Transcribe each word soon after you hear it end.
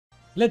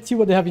Let's see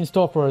what they have in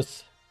store for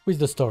us with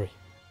the story.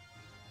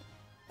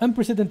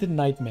 Unprecedented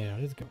nightmare.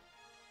 Let's go.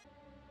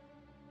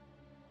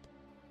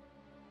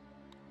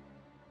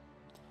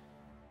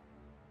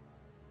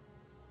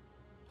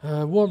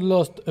 World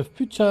lost, a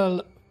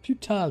futile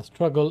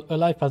struggle, a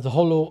life as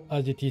hollow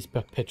as it is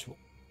perpetual.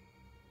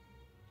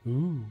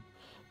 Ooh.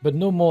 But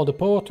no more, the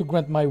power to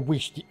grant my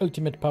wish, the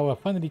ultimate power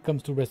finally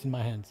comes to rest in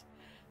my hands.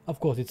 Of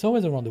course, it's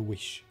always around a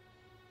wish.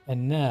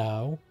 And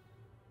now...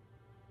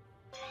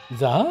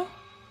 Zaha?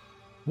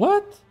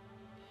 What?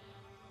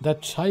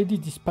 That childish,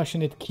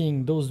 dispassionate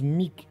king, those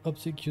meek,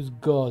 obsequious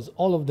gods,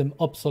 all of them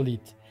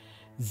obsolete.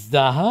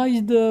 Zaha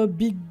is the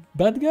big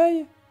bad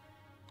guy?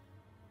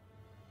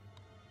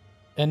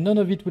 And none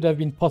of it would have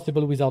been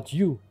possible without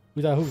you.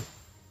 Without who?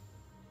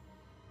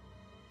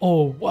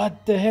 Oh,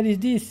 what the hell is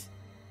this?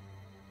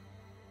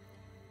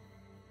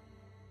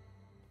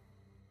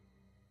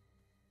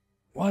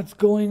 What's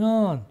going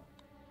on?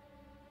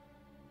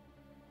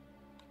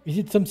 Is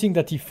it something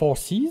that he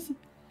foresees?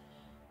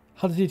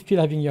 How does it feel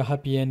having your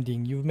happy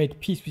ending? You've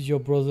made peace with your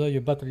brother,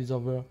 your battle is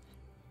over.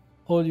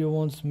 All your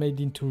wants made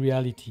into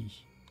reality.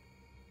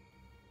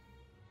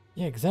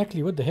 Yeah,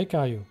 exactly. What the heck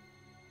are you?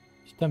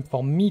 It's time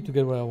for me to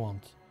get what I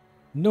want.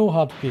 No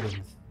hard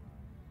feelings.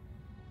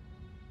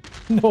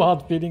 No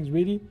hard feelings,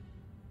 really?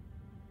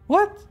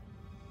 What?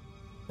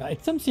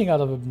 It's something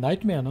out of a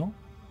nightmare, no?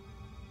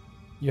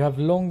 You have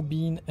long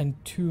been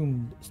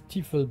entombed,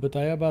 stifled, but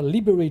I hereby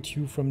liberate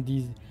you from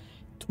these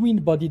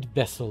twin-bodied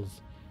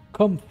vessels.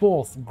 Come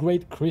forth,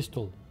 great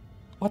crystal.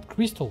 What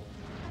crystal?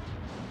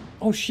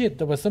 Oh shit,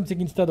 there was something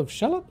inside of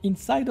Charlotte?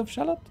 Inside of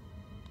Charlotte?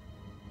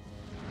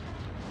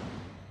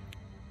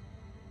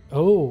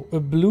 Oh, a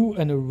blue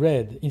and a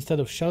red instead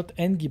of Charlotte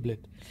and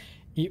Giblet.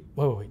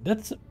 Wait,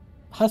 that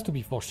has to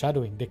be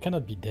foreshadowing. They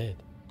cannot be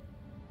dead.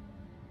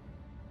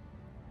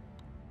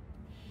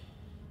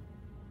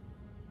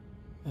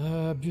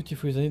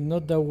 Beautiful, isn't it?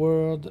 Not that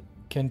word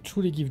can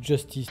truly give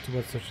justice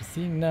towards such a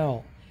thing.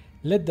 Now,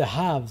 let the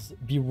halves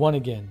be one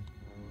again.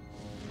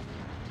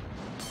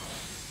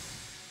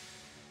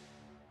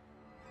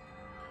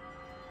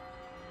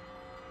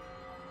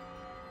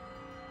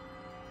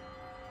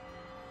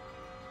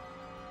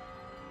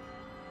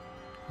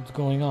 What's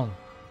going on?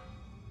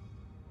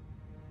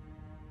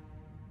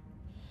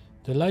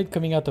 The light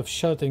coming out of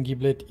Charlotte and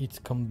Giblet, it's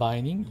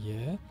combining,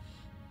 yeah.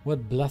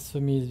 What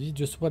blasphemy is this?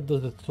 Just what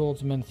does the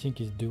swordsman think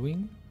he's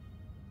doing?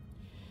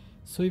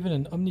 So even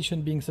an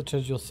omniscient being such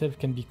as yourself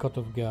can be caught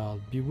off guard.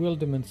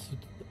 Bewilderment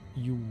suits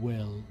you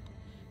well.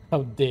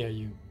 How dare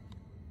you?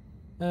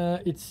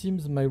 It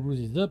seems my ruse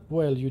is up.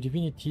 Well, your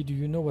divinity, do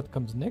you know what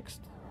comes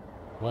next?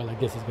 Well, I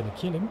guess he's gonna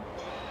kill him.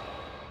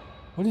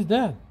 What is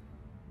that?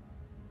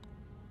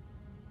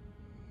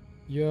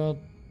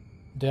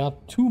 There are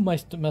two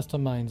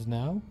masterminds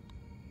now.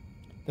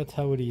 That's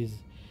how it is.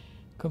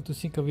 Come to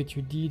think of it,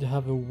 you did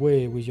have a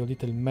way with your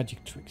little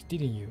magic tricks,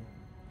 didn't you?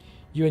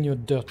 You and your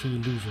dirty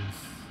illusions.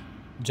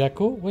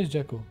 Jacko? Where's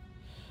Jacko?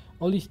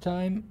 All this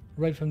time,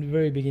 right from the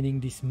very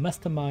beginning, this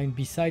mastermind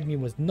beside me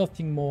was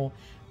nothing more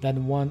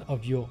than one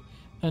of your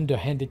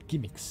underhanded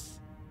gimmicks.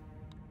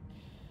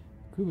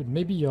 Good,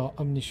 maybe you're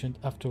omniscient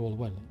after all.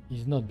 Well,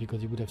 he's not,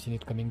 because he would have seen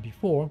it coming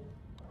before.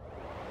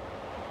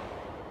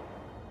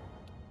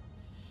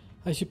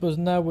 I suppose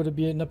now would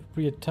be an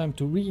appropriate time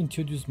to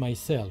reintroduce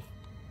myself.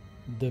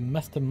 The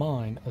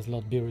mastermind, as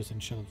Lord Beerus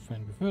and Charlotte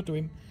Friend refer to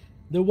him,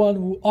 the one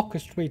who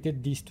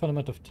orchestrated this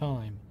tournament of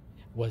time,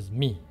 was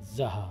me,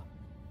 Zaha.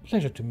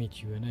 Pleasure to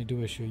meet you, and I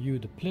do assure you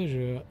the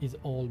pleasure is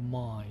all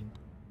mine.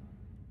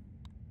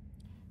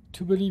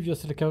 To believe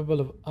yourself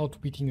capable of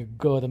outwitting a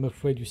god, I'm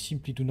afraid you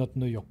simply do not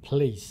know your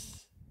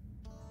place.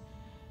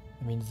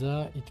 I mean,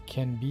 Zaha, it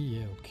can be,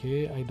 yeah,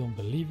 okay, I don't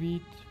believe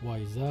it.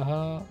 Why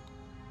Zaha?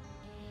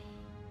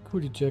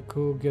 Cool,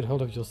 Jacko, get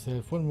hold of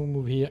yourself. One more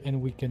move here and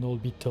we can all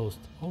be toast.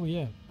 Oh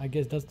yeah, I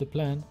guess that's the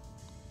plan.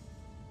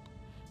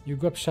 You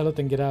grab Charlotte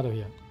and get out of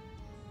here.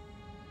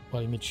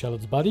 Well, you meet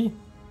Charlotte's body.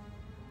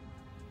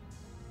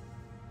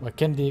 Well,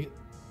 can they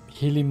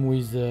heal him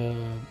with a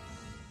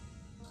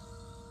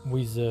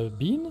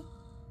bean?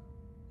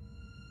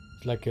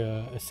 It's like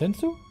a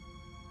sensu?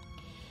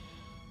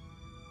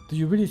 Do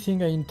you really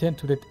think I intend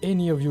to let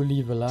any of you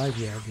live alive?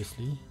 Yeah,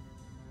 obviously.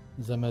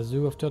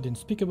 Zamazu, after the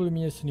unspeakable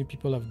humiliation you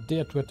people have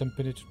dared to attempt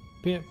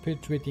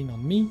penetrating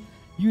on me,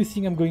 you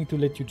think I'm going to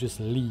let you just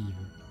leave?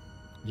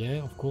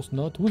 Yeah, of course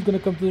not. Who's gonna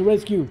come to the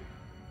rescue?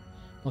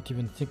 Not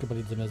even think about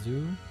it,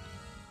 Zamazu.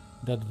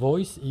 That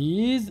voice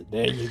is...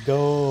 There you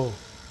go!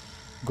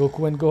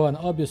 Goku and Gohan,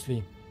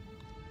 obviously.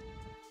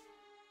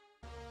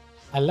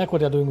 I like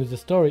what they're doing with the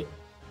story.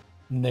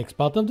 Next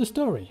part of the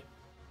story.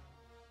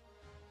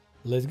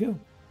 Let's go.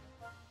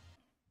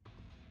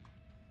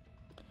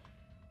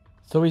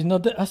 So he's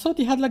not there. I thought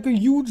he had like a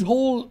huge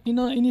hole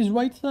in his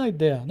right side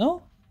there,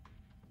 no?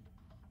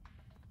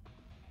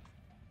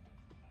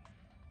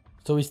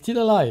 So he's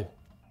still alive.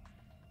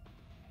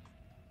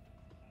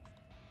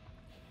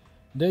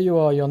 There you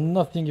are, you're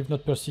nothing if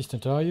not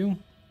persistent, are you?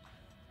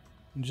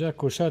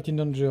 Jacko, shout in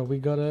danger, we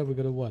gotta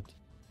what?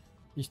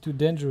 He's too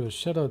dangerous.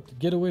 Shut up.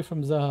 Get away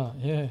from Zaha.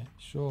 Yeah,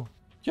 sure.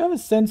 Do you have a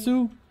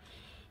sensu?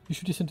 You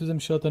should listen to them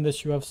shut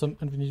unless you have some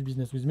unfinished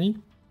business with me.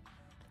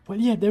 Well,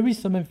 yeah, there is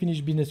some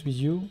unfinished business with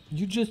you.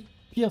 You just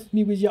pierced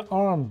me with your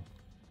arm.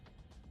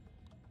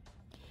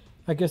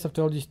 I guess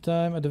after all this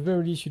time, at the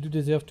very least, you do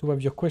deserve to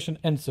have your question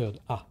answered.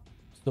 Ah,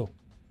 so.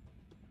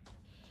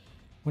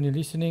 When you're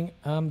listening,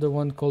 I'm the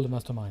one called the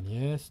mastermind.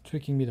 Yes,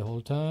 tricking me the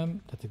whole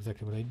time. That's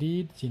exactly what I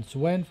did. Since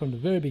when? From the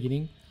very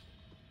beginning.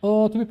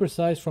 Or to be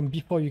precise, from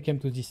before you came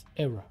to this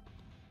era.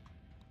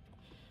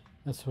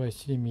 That's right,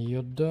 silly me.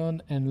 You're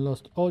done and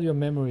lost all your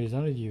memories,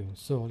 aren't you?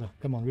 So,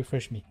 come on,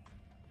 refresh me.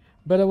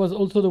 But I was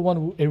also the one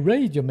who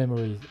erased your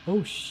memories.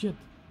 Oh, shit.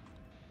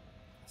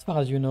 As far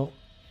as you know,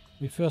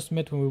 we first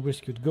met when we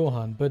rescued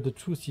Gohan, but the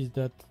truth is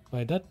that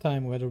by that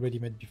time we had already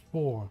met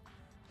before.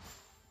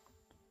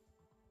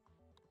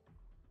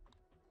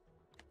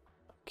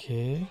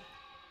 Okay.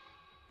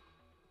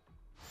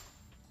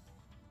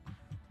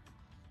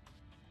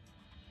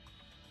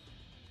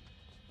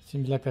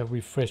 Seems like I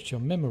refreshed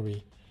your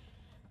memory.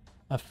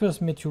 I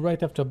first met you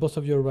right after both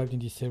of you arrived in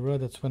this era.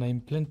 That's when I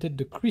implanted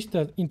the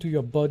crystal into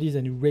your bodies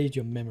and erased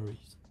your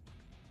memories.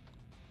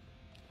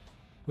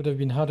 Would have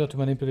been harder to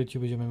manipulate you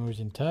with your memories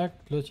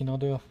intact. Plus, in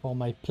order for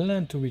my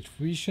plan to reach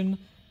fruition,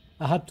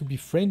 I had to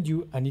befriend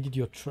you. I needed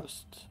your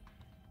trust.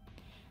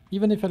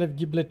 Even if I left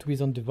Giblet to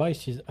his own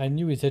devices, I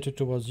knew his hatred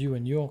towards you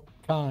and your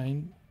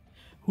kind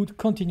would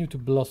continue to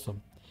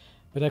blossom.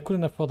 But I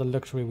couldn't afford the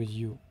luxury with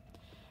you.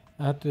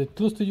 I had to get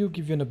close to you,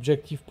 give you an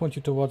objective, point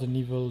you towards an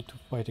evil to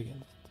fight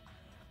against.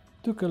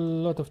 It took a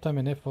lot of time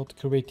and effort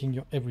curating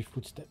your every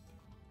footstep.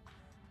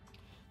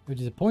 You're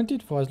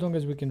disappointed? For as long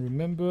as we can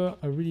remember,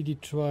 I really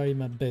did try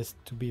my best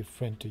to be a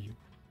friend to you.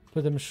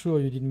 But I'm sure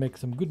you did make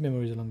some good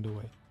memories along the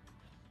way.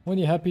 Weren't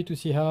you happy to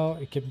see how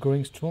it kept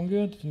growing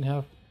stronger? Didn't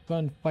have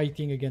fun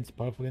fighting against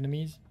powerful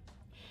enemies?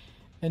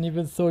 And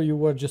even though you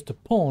were just a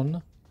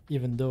pawn,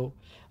 even though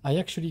I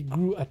actually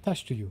grew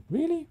attached to you.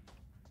 Really?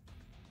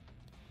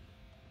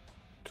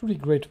 Truly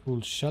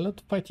grateful,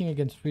 Charlotte. Fighting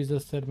against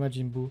Frieza, said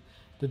Majin Buu,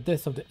 the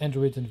death of the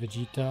androids and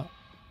Vegeta.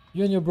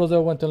 You and your brother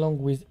went along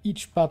with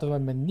each part of a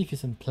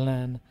magnificent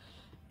plan,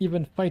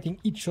 even fighting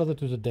each other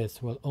to the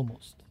death. Well,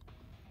 almost.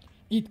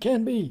 It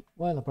can be.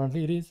 Well,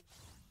 apparently it is.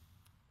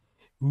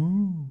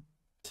 Ooh.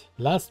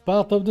 Last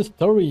part of the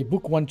story,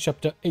 Book 1,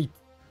 Chapter 8.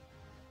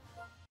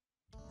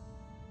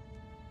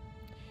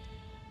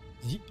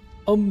 The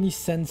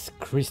Omnisense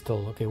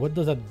Crystal. Okay, what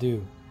does that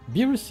do?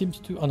 Beerus seems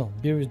to... Oh no,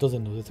 Beerus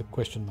doesn't know. That's a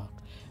question mark.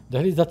 The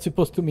hell is that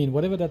supposed to mean?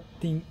 Whatever that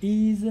thing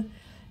is,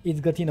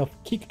 it's got enough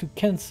kick to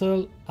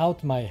cancel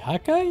out my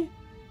Hakai?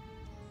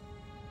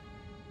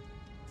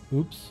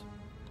 Oops.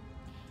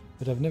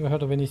 But I've never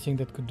heard of anything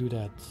that could do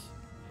that.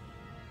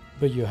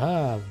 But you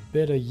have.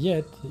 Better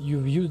yet,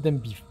 you've used them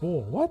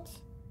before. What?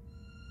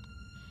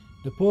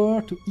 The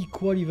power to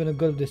equal even a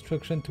god of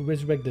destruction, to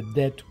resurrect the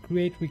dead, to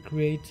create,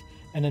 recreate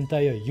an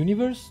entire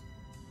universe?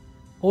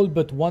 All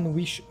but one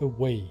wish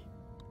away.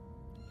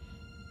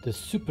 The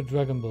Super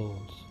Dragon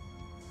Balls.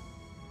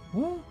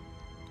 What?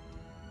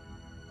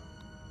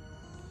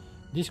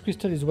 This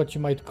crystal is what you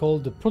might call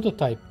the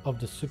prototype of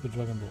the Super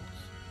Dragon Balls.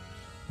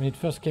 When it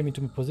first came into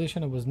my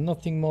possession, it was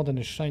nothing more than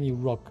a shiny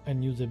rock,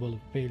 unusable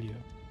failure.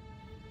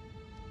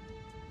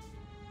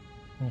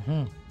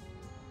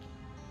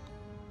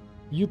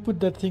 You put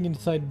that thing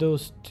inside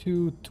those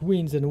two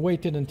twins and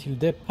waited until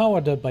they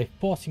powered up by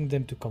forcing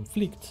them to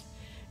conflict.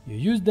 You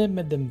used them,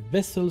 made them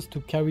vessels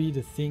to carry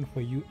the thing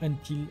for you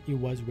until it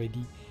was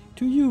ready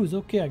to use.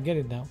 Okay, I get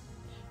it now.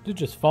 They're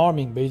just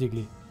farming,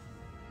 basically.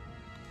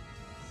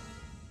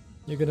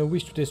 You're gonna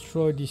wish to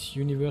destroy this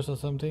universe or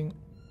something?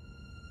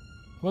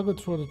 Why go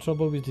through the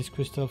trouble with this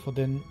crystal for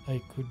then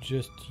I could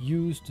just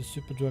use the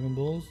Super Dragon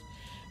Balls?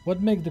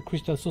 What makes the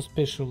crystal so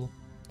special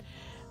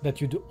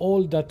that you do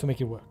all that to make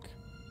it work?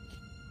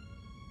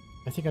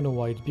 I think I know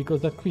why. It's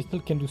because that crystal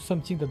can do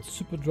something that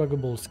Super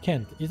Dragon Balls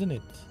can't, isn't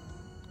it?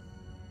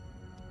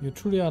 You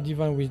truly are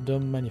divine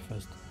wisdom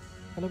manifest.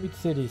 I would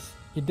say this.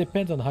 It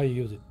depends on how you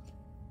use it.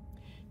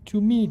 To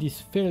me,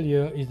 this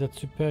failure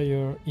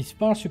is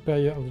far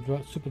superior of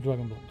the Super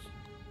Dragon Balls.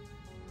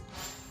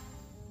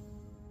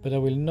 But I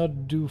will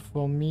not do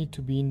for me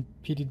to be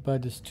impeded by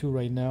the stew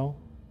right now.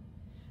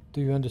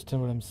 Do you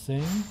understand what I'm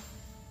saying?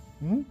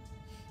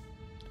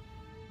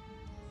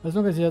 As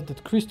long as he has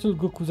that crystal,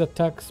 Goku's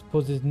attacks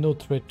poses no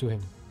threat to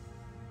him.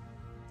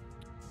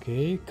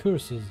 Okay,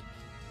 curses.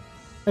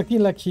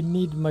 Acting like he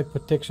need my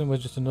protection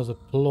was just another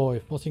ploy,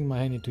 forcing my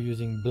hand into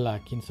using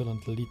black,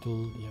 insolent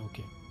little... Yeah,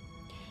 okay.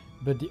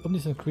 But the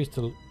Omniscient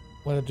Crystal,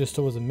 what I just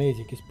saw was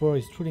amazing. His power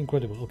is truly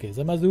incredible. Okay,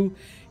 Zamasu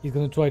is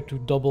going to try to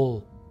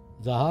double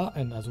Zaha,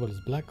 and as well as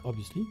Black,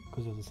 obviously,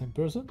 because they're the same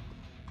person.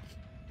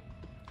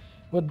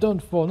 We're done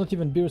for. Not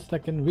even Beerus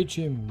can reach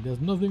him.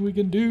 There's nothing we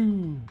can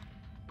do.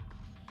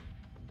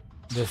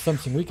 There's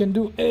something we can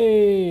do.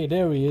 Hey,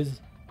 there he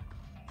is.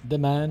 The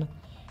man.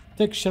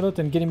 Take Charlotte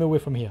and get him away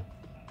from here.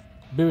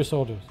 Beerus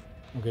orders.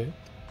 Okay.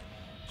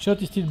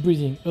 Charlotte is still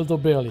breathing, although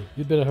barely.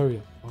 You'd better hurry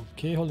up.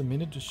 Okay, hold a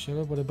minute. Just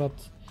Charlotte. What about...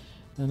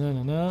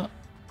 No.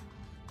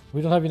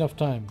 We don't have enough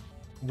time.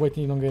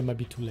 Waiting longer might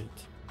be too late.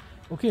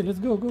 Okay, let's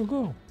go, go,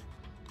 go.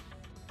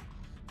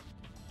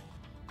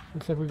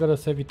 Looks like we gotta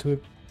save it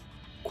to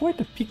quite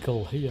a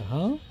pickle here,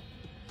 huh?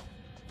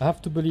 I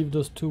have to believe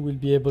those two will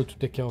be able to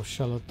take care of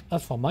Charlotte.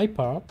 As for my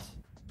part,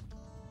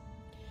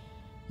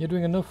 you're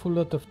doing an awful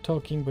lot of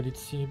talking, but it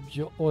seems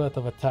you're all out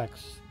of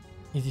attacks.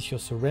 Is this your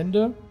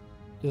surrender?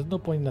 There's no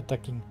point in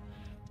attacking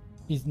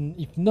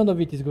if none of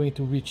it is going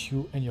to reach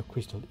you and your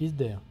crystal, is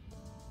there?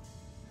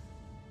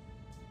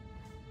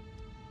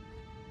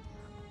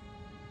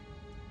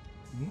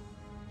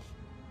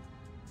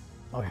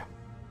 Oh yeah.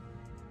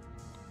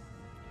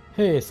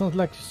 Hey, sounds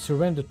like you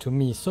surrendered to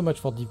me. So much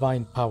for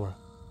divine power.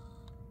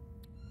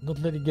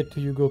 Don't let it get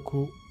to you,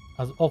 Goku.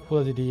 As awful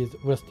as it is,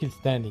 we're still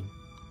standing.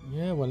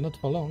 Yeah, well, not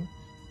for long.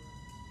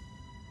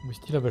 We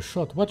still have a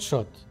shot. What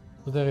shot?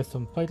 So there is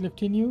some fight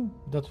left in you?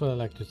 That's what I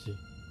like to see.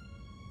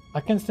 I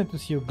can't stand to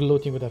see you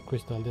gloating with that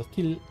crystal. There's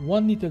still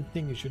one little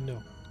thing you should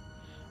know.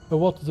 A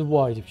word to the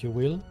wise, if you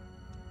will.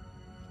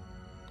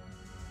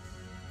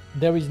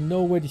 There is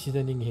no way this is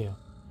ending here.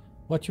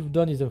 What you've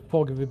done is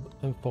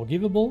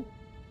unforgivable.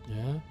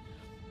 Yeah.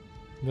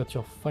 That's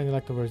your final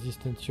act of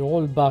resistance. You're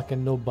all bark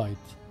and no bite.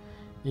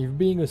 If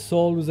being a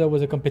soul loser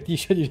was a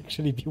competition, you'd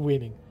actually be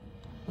winning.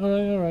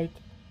 Alright, alright.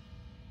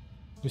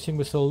 You think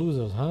we're soul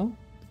losers, huh?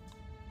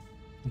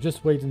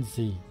 Just wait and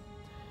see.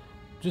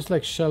 Just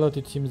like Charlotte,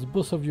 it seems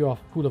both of you are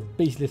full of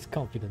baseless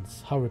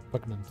confidence. How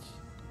repugnant.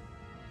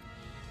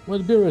 Well,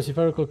 Beerus, if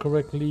I recall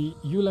correctly,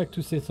 you like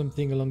to say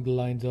something along the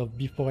lines of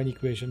before any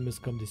creation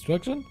must come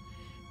destruction?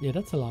 Yeah,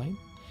 that's a line.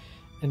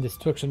 And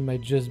destruction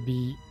might just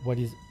be what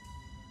is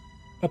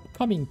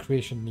upcoming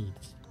creation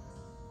needs.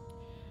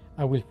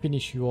 I will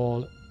finish you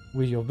all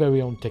with your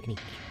very own technique.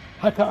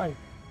 Hakai!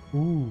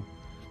 Ooh.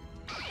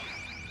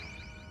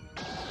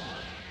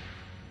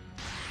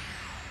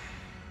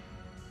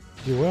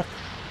 You work?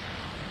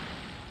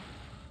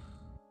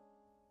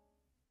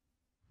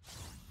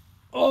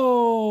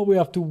 Oh, we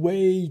have to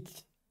wait.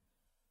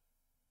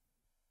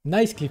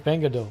 Nice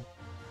cliffhanger though.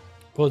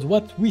 Because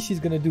what Whis is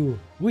gonna do?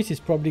 Whis is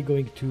probably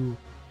going to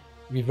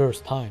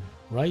reverse time,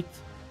 right?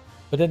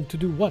 But then to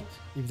do what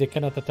if they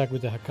cannot attack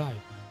with the Hakai?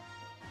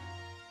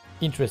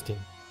 Interesting.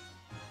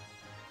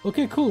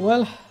 Okay, cool.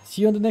 Well,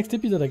 see you on the next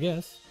episode, I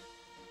guess.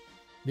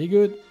 Be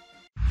good.